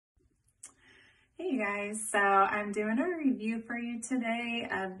Hey guys, so I'm doing a review for you today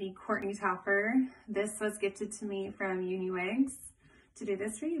of the Courtney topper. This was gifted to me from UniWigs to do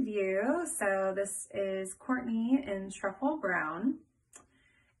this review. So this is Courtney in truffle brown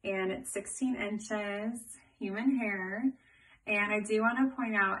and it's 16 inches, human hair. And I do want to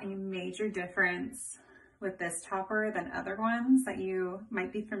point out a major difference with this topper than other ones that you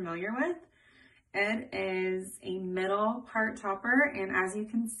might be familiar with. It is a middle part topper, and as you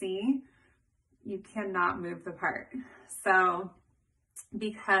can see, you cannot move the part. So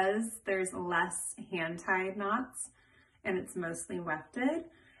because there's less hand-tied knots and it's mostly wefted,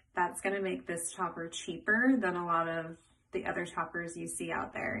 that's gonna make this topper cheaper than a lot of the other toppers you see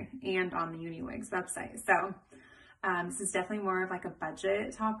out there and on the UniWigs website. So this is definitely more of like a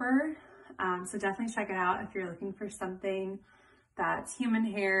budget topper. So definitely check it out if you're looking for something that's human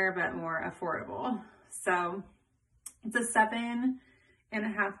hair but more affordable. So it's a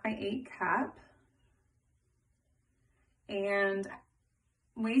 7.5 by 8 cup. And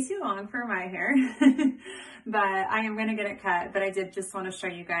way too long for my hair, but I am going to get it cut. But I did just want to show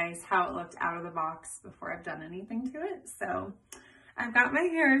you guys how it looked out of the box before I've done anything to it. So I've got my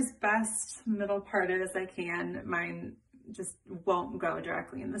hair as best middle parted as I can. Mine just won't go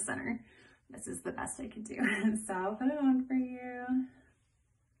directly in the center. This is the best I could do. So I'll put it on for you.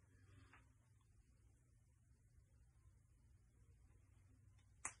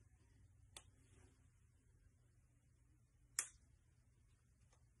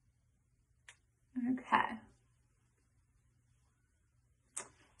 Okay.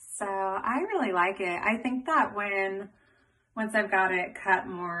 So I really like it. I think that once I've got it cut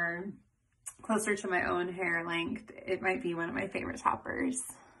more closer to my own hair length, it might be one of my favorite toppers.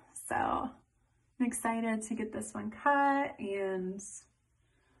 So I'm excited to get this one cut and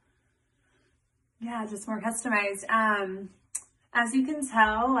yeah, just more customized. As you can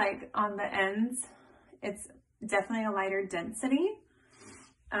tell, like on the ends, it's definitely a lighter density.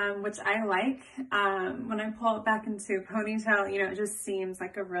 Which I like. When I pull it back into a ponytail, you know, it just seems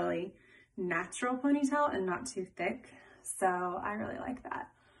like a really natural ponytail and not too thick. So I really like that.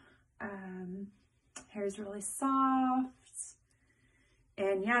 Hair's really soft.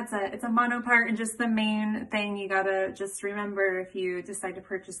 And yeah, it's a mono part, and just the main thing you gotta just remember if you decide to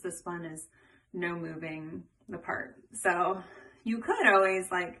purchase this one is no moving the part. So you could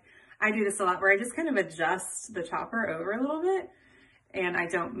always, like, I do this a lot where I just kind of adjust the topper over a little bit and I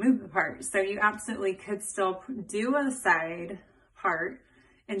don't move the part. So you absolutely could still do a side part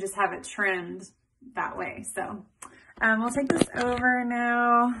and just have it trimmed that way. So we'll take this over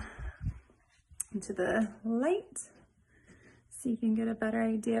now into the light so you can get a better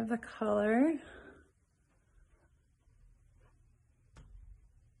idea of the color.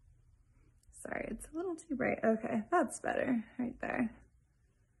 Sorry, it's a little too bright. Okay, that's better right there.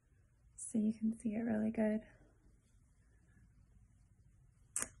 So you can see it really good.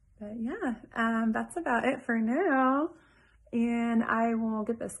 But yeah, that's about it for now. And I will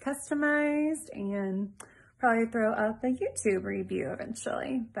get this customized and probably throw up a YouTube review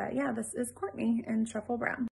eventually. But yeah, this is Courtney in truffle brown.